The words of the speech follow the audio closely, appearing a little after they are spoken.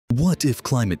What if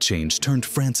climate change turned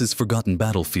France's forgotten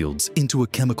battlefields into a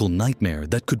chemical nightmare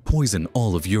that could poison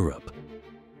all of Europe?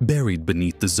 Buried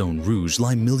beneath the Zone Rouge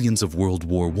lie millions of World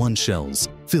War I shells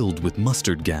filled with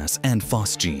mustard gas and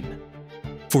phosgene.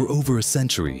 For over a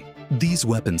century, these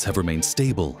weapons have remained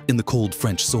stable in the cold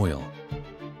French soil.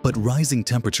 But rising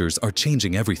temperatures are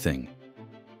changing everything.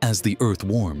 As the Earth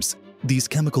warms, these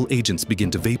chemical agents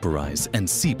begin to vaporize and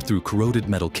seep through corroded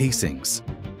metal casings.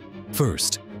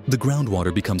 First, the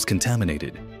groundwater becomes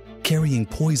contaminated, carrying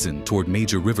poison toward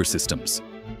major river systems.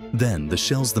 Then, the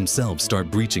shells themselves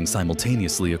start breaching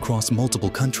simultaneously across multiple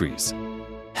countries.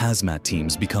 Hazmat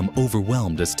teams become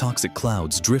overwhelmed as toxic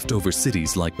clouds drift over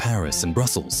cities like Paris and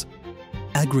Brussels.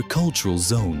 Agricultural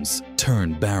zones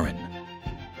turn barren.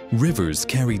 Rivers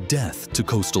carry death to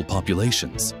coastal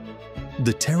populations.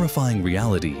 The terrifying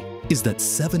reality is that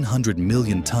 700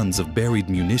 million tons of buried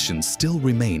munitions still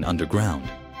remain underground.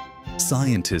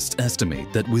 Scientists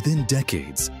estimate that within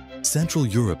decades, Central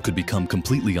Europe could become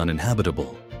completely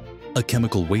uninhabitable, a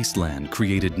chemical wasteland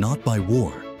created not by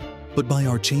war, but by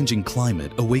our changing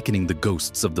climate awakening the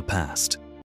ghosts of the past.